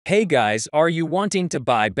Hey guys, are you wanting to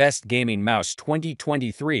buy Best Gaming Mouse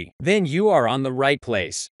 2023? Then you are on the right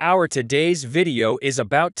place. Our today's video is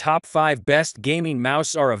about top 5 best gaming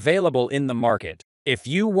mouse are available in the market. If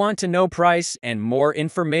you want to know price and more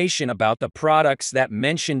information about the products that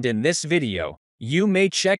mentioned in this video, you may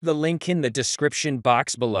check the link in the description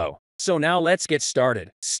box below. So now let's get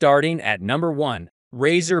started. Starting at number 1.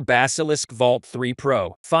 Razer Basilisk V3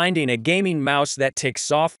 Pro. Finding a gaming mouse that ticks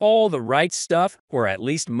off all the right stuff, or at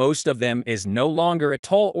least most of them, is no longer a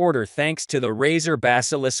tall order thanks to the Razer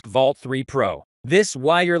Basilisk V3 Pro. This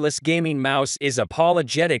wireless gaming mouse is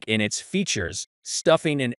apologetic in its features,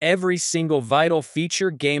 stuffing in every single vital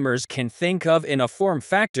feature gamers can think of in a form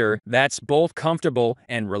factor that's both comfortable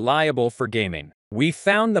and reliable for gaming. We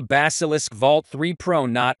found the Basilisk V3 Pro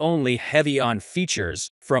not only heavy on features,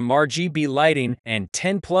 from RGB lighting and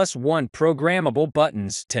 10+1 programmable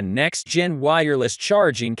buttons to next-gen wireless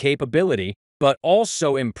charging capability, but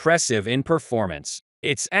also impressive in performance.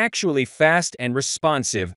 It's actually fast and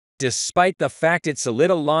responsive, despite the fact it's a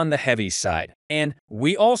little on the heavy side. And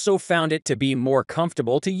we also found it to be more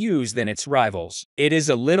comfortable to use than its rivals. It is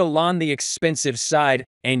a little on the expensive side,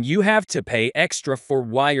 and you have to pay extra for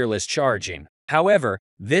wireless charging. However,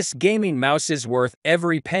 this gaming mouse is worth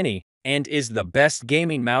every penny and is the best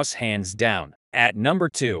gaming mouse hands down. At number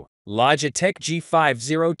 2. Logitech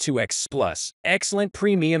G502X Plus. Excellent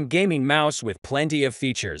premium gaming mouse with plenty of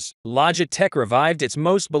features. Logitech revived its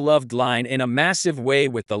most beloved line in a massive way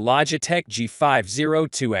with the Logitech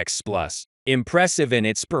G502X Plus. Impressive in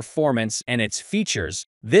its performance and its features,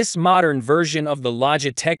 this modern version of the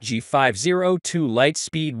Logitech G502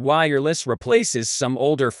 Lightspeed Wireless replaces some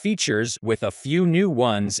older features with a few new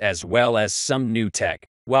ones as well as some new tech.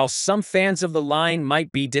 While some fans of the line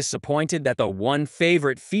might be disappointed that the one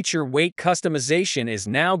favorite feature weight customization is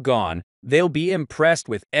now gone, they'll be impressed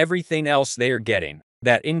with everything else they are getting.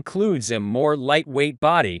 That includes a more lightweight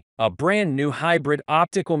body, a brand new hybrid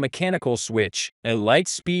optical-mechanical switch, a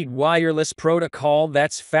Lightspeed wireless protocol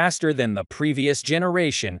that's faster than the previous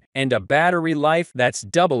generation, and a battery life that's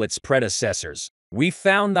double its predecessors. We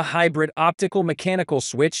found the hybrid optical-mechanical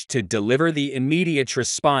switch to deliver the immediate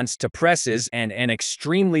response to presses and an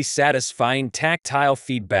extremely satisfying tactile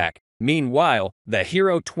feedback. Meanwhile, the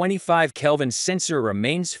Hero 25 Kelvin sensor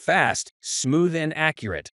remains fast, smooth and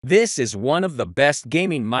accurate. This is one of the best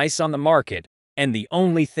gaming mice on the market, and the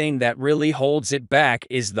only thing that really holds it back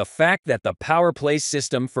is the fact that the PowerPlay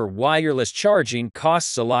system for wireless charging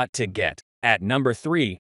costs a lot to get. At number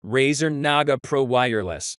 3. Razer Naga Pro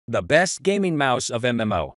Wireless. The best gaming mouse of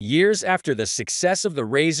MMO. Years after the success of the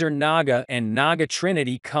Razer Naga and Naga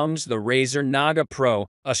Trinity comes the Razer Naga Pro,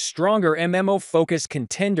 a stronger MMO-focused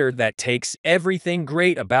contender that takes everything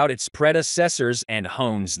great about its predecessors and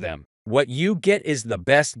hones them. What you get is the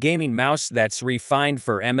best gaming mouse that's refined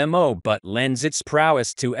for MMO but lends its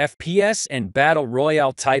prowess to FPS and Battle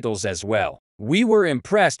Royale titles as well. We were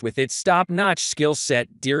impressed with its top-notch skill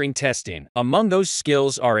set during testing. Among those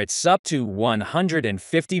skills are its up to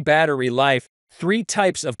 150 battery life, 3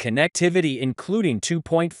 types of connectivity including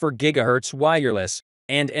 2.4 GHz wireless,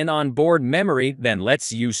 and an onboard memory that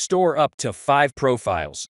lets you store up to 5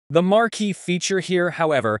 profiles. The marquee feature here,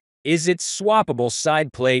 however, is its swappable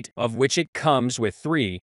side plate, of which it comes with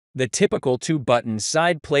 3. The typical 2-button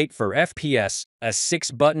side plate for FPS, a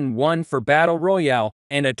 6-button one for Battle Royale,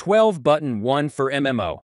 and a 12-button one for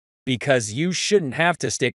MMO. Because you shouldn't have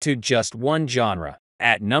to stick to just one genre.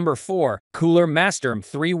 At number 4. Cooler Master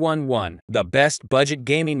M311. The best budget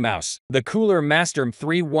gaming mouse. The Cooler Master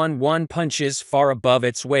M311 punches far above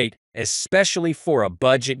its weight, especially for a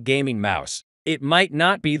budget gaming mouse. It might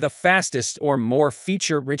not be the fastest or more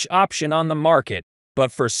feature-rich option on the market,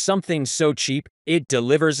 but for something so cheap, it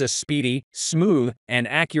delivers a speedy, smooth, and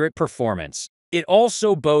accurate performance. It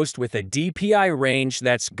also boasts with a DPI range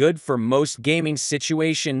that's good for most gaming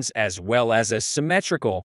situations as well as a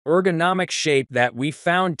symmetrical, ergonomic shape that we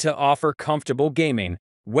found to offer comfortable gaming,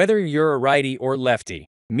 whether you're a righty or lefty.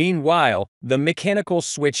 Meanwhile, the mechanical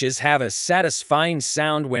switches have a satisfying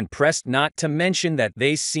sound when pressed, not to mention that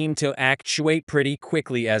they seem to actuate pretty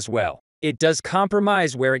quickly as well. It does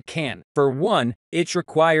compromise where it can. For one, it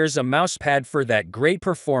requires a mousepad for that great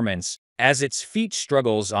performance, as its feet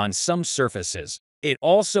struggles on some surfaces. It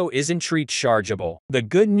also isn't rechargeable. The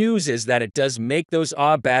good news is that it does make those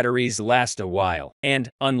batteries last a while. And,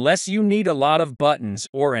 unless you need a lot of buttons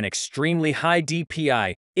or an extremely high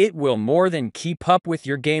DPI, it will more than keep up with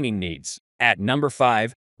your gaming needs. At number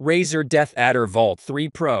 5. Razer DeathAdder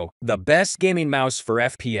V3 Pro, the best gaming mouse for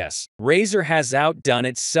FPS. Razer has outdone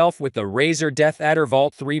itself with the Razer DeathAdder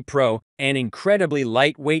V3 Pro, an incredibly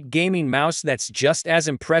lightweight gaming mouse that's just as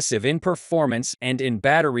impressive in performance and in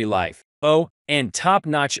battery life. Oh, and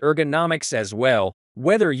top-notch ergonomics as well,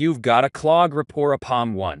 whether you've got a claw grip or a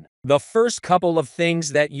palm one. The first couple of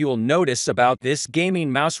things that you'll notice about this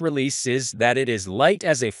gaming mouse release is that it is light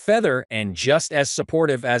as a feather and just as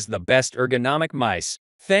supportive as the best ergonomic mice,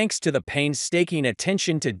 thanks to the painstaking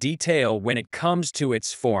attention to detail when it comes to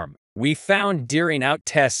its form. We found during out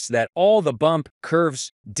tests that all the bump,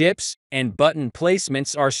 curves, dips, and button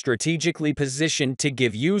placements are strategically positioned to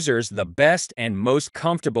give users the best and most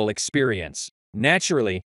comfortable experience.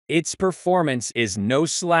 Naturally, its performance is no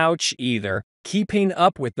slouch either, keeping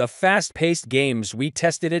up with the fast-paced games we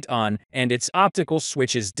tested it on and its optical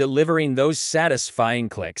switches delivering those satisfying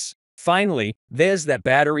clicks. Finally, there's that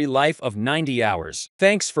battery life of 90 hours.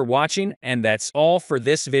 Thanks for watching, and that's all for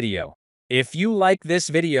this video. If you like this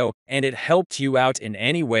video and it helped you out in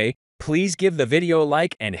any way, please give the video a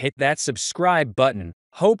like and hit that subscribe button.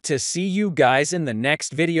 Hope to see you guys in the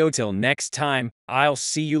next video. Till next time, I'll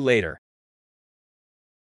see you later.